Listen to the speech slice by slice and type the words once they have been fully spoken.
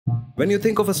When you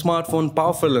think of a smartphone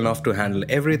powerful enough to handle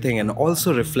everything and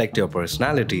also reflect your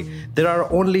personality, there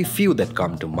are only few that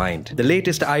come to mind. The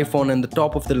latest iPhone and the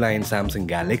top-of-the-line Samsung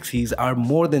Galaxies are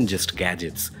more than just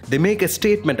gadgets. They make a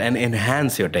statement and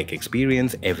enhance your tech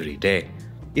experience every day.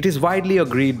 It is widely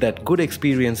agreed that good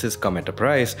experiences come at a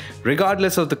price.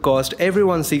 Regardless of the cost,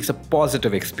 everyone seeks a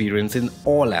positive experience in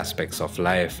all aspects of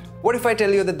life. What if I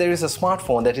tell you that there is a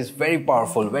smartphone that is very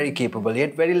powerful, very capable,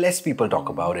 yet very less people talk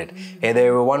about it? Hey there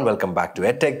everyone, welcome back to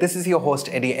EdTech. This is your host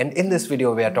Eddie, and in this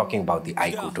video we are talking about the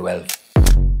iQOO 12.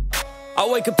 I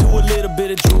wake up to a little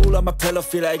bit of drool on my pillow,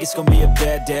 feel like it's gonna be a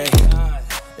bad day.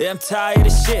 Yeah, I'm tired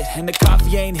of shit, and the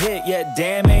coffee ain't hit yet,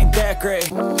 damn ain't that great.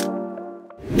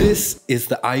 This is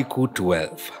the iQOO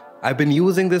 12. I've been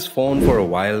using this phone for a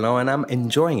while now and I'm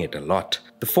enjoying it a lot.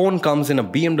 The phone comes in a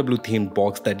BMW themed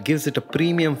box that gives it a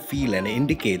premium feel and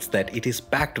indicates that it is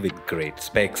packed with great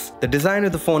specs. The design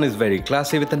of the phone is very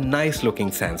classy with a nice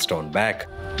looking sandstone back.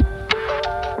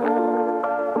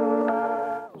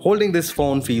 Holding this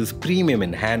phone feels premium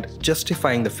in hand,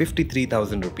 justifying the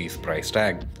 53,000 rupees price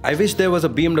tag. I wish there was a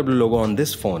BMW logo on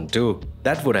this phone too.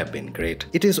 That would have been great.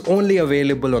 It is only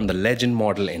available on the Legend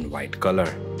model in white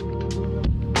color.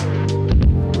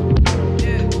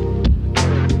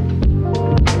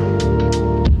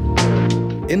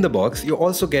 In the box, you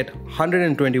also get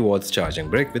 120 watts charging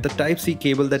brick with a Type-C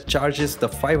cable that charges the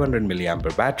 500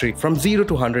 mAh battery from 0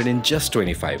 to 100 in just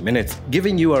 25 minutes,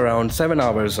 giving you around 7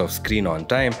 hours of screen on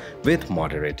time with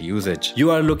moderate usage.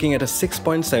 You are looking at a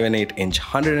 6.78-inch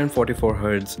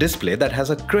 144Hz display that has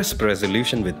a crisp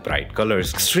resolution with bright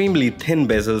colors. Extremely thin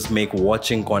bezels make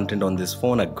watching content on this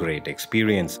phone a great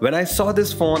experience. When I saw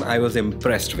this phone, I was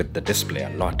impressed with the display a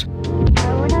lot.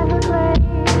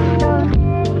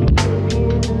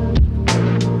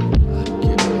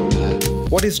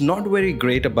 What is not very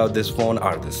great about this phone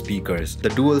are the speakers. The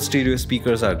dual stereo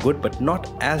speakers are good but not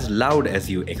as loud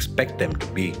as you expect them to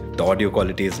be. The audio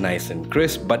quality is nice and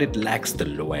crisp, but it lacks the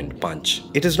low-end punch.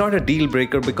 It is not a deal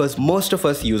breaker because most of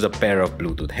us use a pair of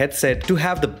Bluetooth headset to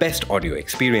have the best audio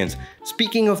experience.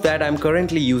 Speaking of that, I'm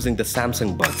currently using the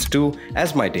Samsung Buds 2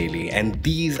 as my daily, and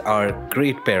these are a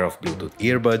great pair of Bluetooth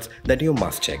earbuds that you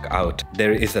must check out.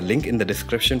 There is a link in the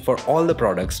description for all the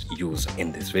products used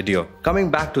in this video. Coming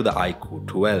back to the iQOO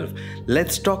 12,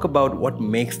 let's talk about what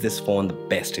makes this phone the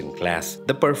best in class: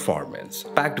 the performance.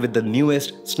 Packed with the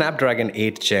newest Snapdragon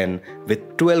 8 Gen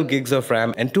with 12 gigs of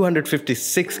RAM and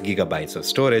 256 gigabytes of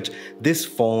storage, this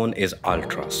phone is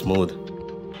ultra smooth.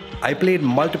 I played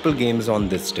multiple games on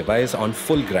this device on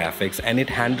full graphics and it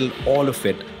handled all of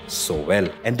it so well.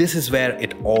 And this is where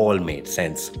it all made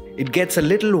sense. It gets a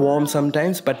little warm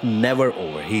sometimes but never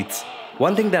overheats.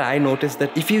 One thing that I noticed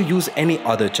that if you use any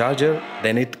other charger,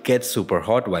 then it gets super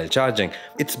hot while charging.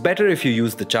 It's better if you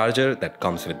use the charger that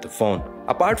comes with the phone.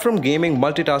 Apart from gaming,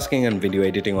 multitasking and video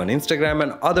editing on Instagram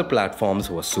and other platforms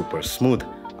was super smooth.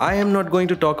 I am not going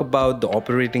to talk about the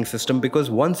operating system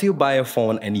because once you buy a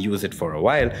phone and use it for a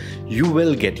while, you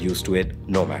will get used to it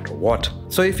no matter what.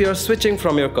 So if you're switching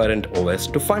from your current OS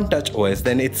to FunTouch OS,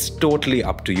 then it's totally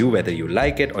up to you whether you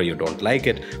like it or you don't like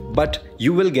it, but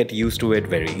you will get used to it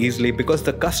very easily because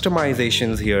the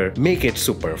customizations here make it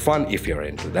super fun if you're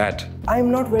into that.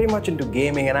 I'm not very much into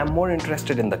gaming and I'm more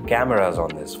interested in the cameras on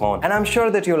this phone. And I'm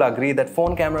sure that you'll agree that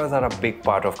phone cameras are a big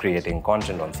part of creating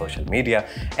content on social media,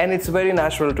 and it's very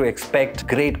natural to expect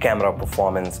great camera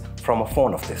performance from a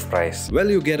phone of this price. Well,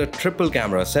 you get a triple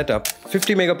camera setup: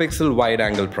 50 megapixel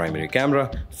wide-angle primary camera,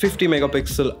 50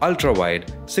 megapixel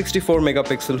ultra-wide, 64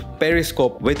 megapixel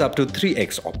periscope with up to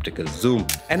 3x optical zoom,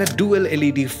 and a dual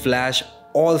LED flash,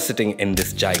 all sitting in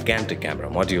this gigantic camera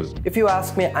module. If you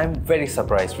ask me, I'm very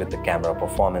surprised with the camera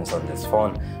performance on this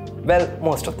phone. Well,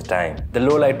 most of the time. The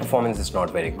low light performance is not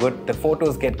very good, the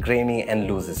photos get grainy and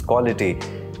loses quality.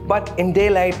 But in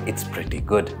daylight, it's pretty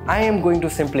good. I am going to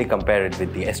simply compare it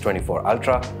with the S24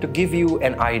 Ultra to give you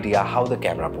an idea how the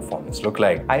camera performance look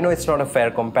like. I know it's not a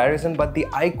fair comparison, but the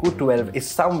iQOO 12 is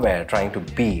somewhere trying to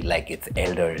be like its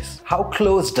elders. How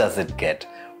close does it get?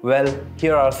 Well,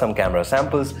 here are some camera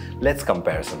samples. Let's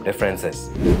compare some differences.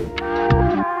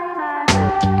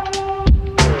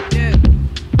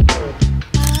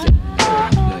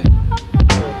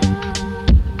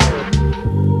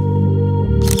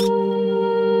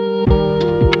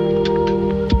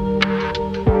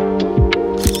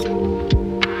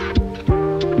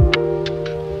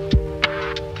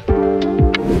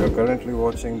 Currently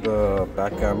watching the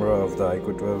back camera of the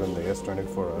iQOO 12 and the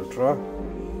S24 Ultra.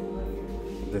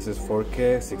 This is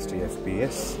 4K 60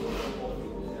 FPS.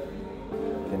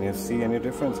 Can you see any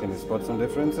difference? Can you spot some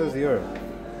differences here?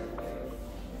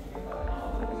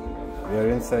 We are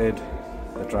inside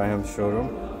the Triumph showroom.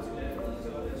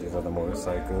 These are the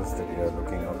motorcycles that we are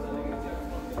looking at.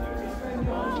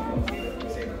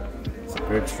 It's a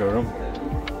great showroom.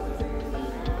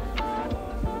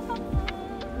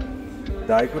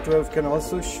 The iQOO 12 can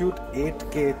also shoot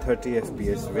 8K 30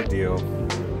 FPS video.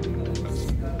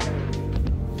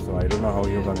 So I don't know how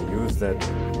you're going to use that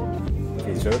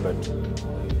feature, but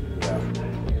yeah,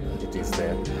 it is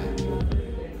there.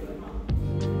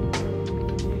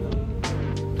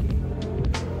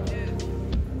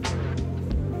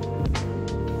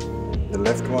 The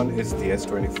left one is the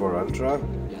S24 Ultra.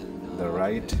 The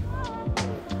right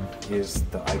is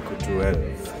the iQOO 12.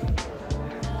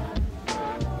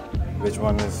 Which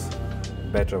one is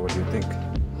better? What do you think?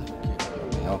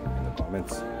 Let me know in the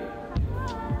comments.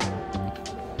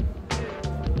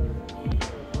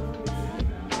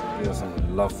 These are some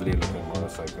lovely looking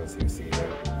motorcycles you see there.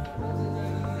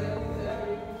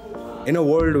 In a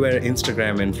world where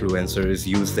Instagram influencers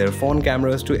use their phone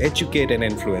cameras to educate and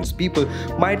influence, people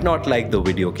might not like the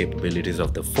video capabilities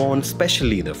of the phone,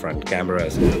 especially the front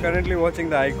cameras. I'm currently watching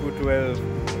the iQOO 12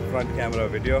 front camera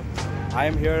video. I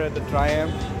am here at the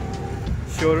Triumph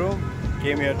showroom.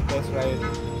 Came here to test ride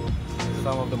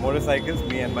some of the motorcycles,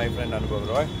 me and my friend Anubhav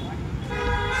Roy.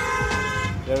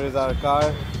 There is our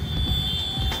car,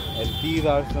 and these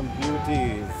are some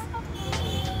beauties.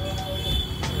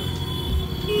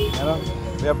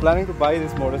 We are planning to buy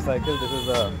this motorcycle. This is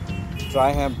a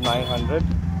Triumph 900,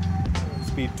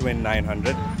 Speed Twin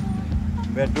 900.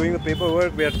 We are doing the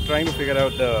paperwork. We are trying to figure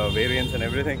out the variants and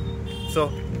everything.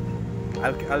 So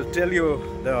I'll tell you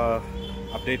the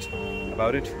update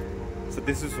about it. So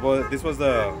this was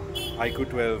the iQOO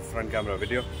 12 front camera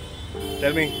video.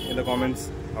 Tell me in the comments,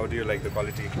 how do you like the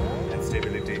quality and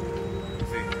stability?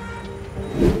 See.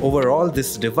 Overall,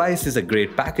 this device is a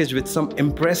great package with some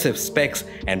impressive specs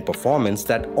and performance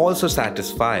that also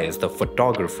satisfies the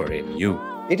photographer in you.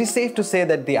 It is safe to say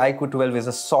that the iQOO 12 is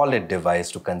a solid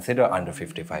device to consider under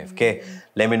 55K.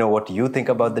 Let me know what you think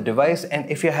about the device, and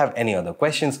if you have any other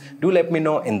questions, do let me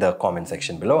know in the comment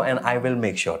section below and I will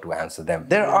make sure to answer them.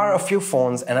 There are a few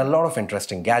phones and a lot of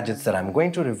interesting gadgets that I'm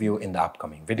going to review in the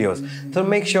upcoming videos. So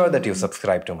make sure that you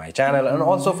subscribe to my channel and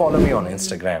also follow me on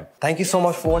Instagram. Thank you so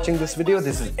much for watching this video.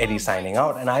 This is Eddie signing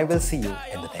out, and I will see you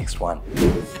in the next one.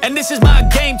 And this is my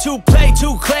game to play,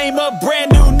 to claim a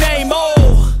brand new name,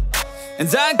 oh. And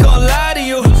I ain't gonna lie to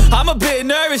you, I'm a bit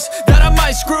nervous that I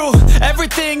might screw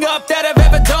everything up that I've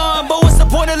ever done. But what's the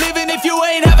point of living if you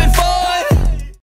ain't having fun?